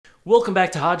Welcome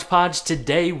back to Hodgepodge.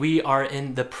 Today we are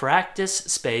in the practice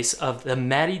space of the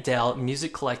Mattydale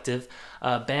Music Collective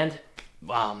band.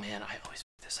 Wow, man, I always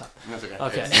pick this up. That's okay.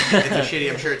 Okay. It's a shitty.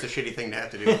 I'm sure it's a shitty thing to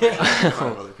have to do in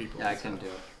front of other people. Yeah, I can do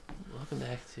it. Welcome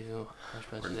back to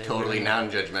Hodgepodge. We're Today. totally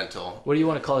non-judgmental. What do you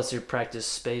want to call this? Your practice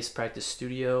space, practice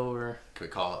studio, or? Can we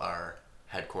call it our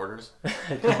headquarters?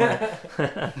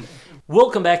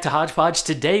 Welcome back to Hodgepodge.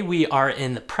 Today we are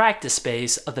in the practice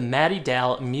space of the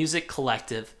Mattydale Music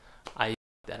Collective. I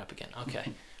that up again.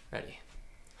 Okay, ready.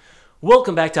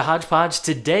 Welcome back to Hodgepodge.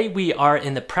 Today we are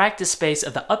in the practice space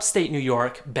of the upstate New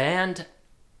York band.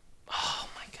 Oh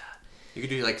my God. You could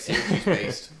do like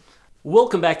Syracuse-based.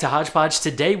 Welcome back to Hodgepodge.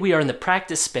 Today we are in the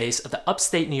practice space of the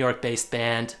upstate New York-based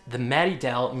band, the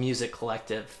Mattydale Music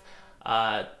Collective.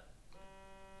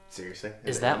 Seriously?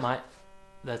 Is that my...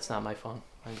 That's not my phone.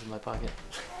 Mine's in my pocket.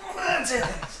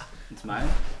 It's mine?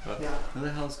 Yeah. Who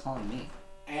the hell is calling me?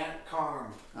 Aunt Carm.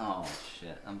 Oh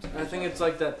shit! I'm sorry. I think it's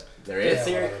like that. There The is.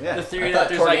 theory, Yeah. the theory I that thought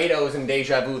there's tornadoes and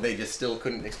deja vu, they just still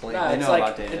couldn't explain. like, I it's know like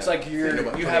about that, it's yeah. like You know you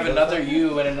about have tornadoes? another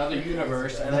you in another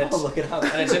universe, and it's look it up.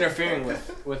 and it's interfering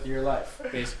with your life.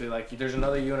 Basically, like there's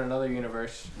another you in another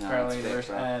universe, No, parallel it's fake, universe,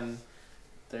 bro. and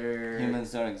they're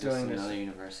Humans don't exist doing in this another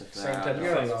universe. If same they're type out of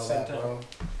there. thing, know same that, time. bro.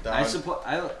 I suppose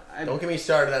I Don't get me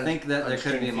started on. think that on there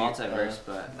could be a string feet. multiverse,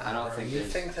 but I don't think you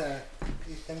there's. think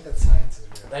that science is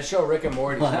real. That show Rick and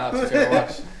Morty. If you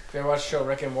ever watch the show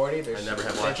Rick and Morty, I never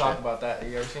have they watched talk it. about that.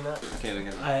 You ever seen that? Okay, we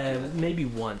can. Maybe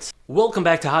once. Welcome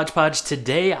back to Hodgepodge.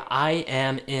 Today I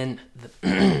am in the...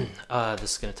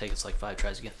 this is going to take us like 5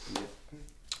 tries again.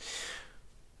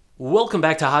 Welcome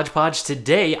back to Hodgepodge.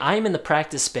 Today I am in the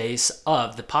practice space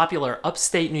of the popular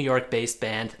upstate New York-based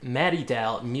band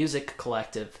Mattydale Music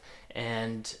Collective.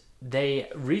 And they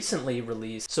recently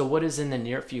released... So what is in the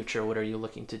near future? What are you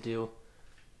looking to do?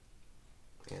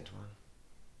 Antoine.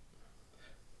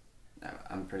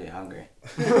 I'm pretty hungry.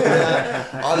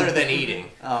 Other than eating.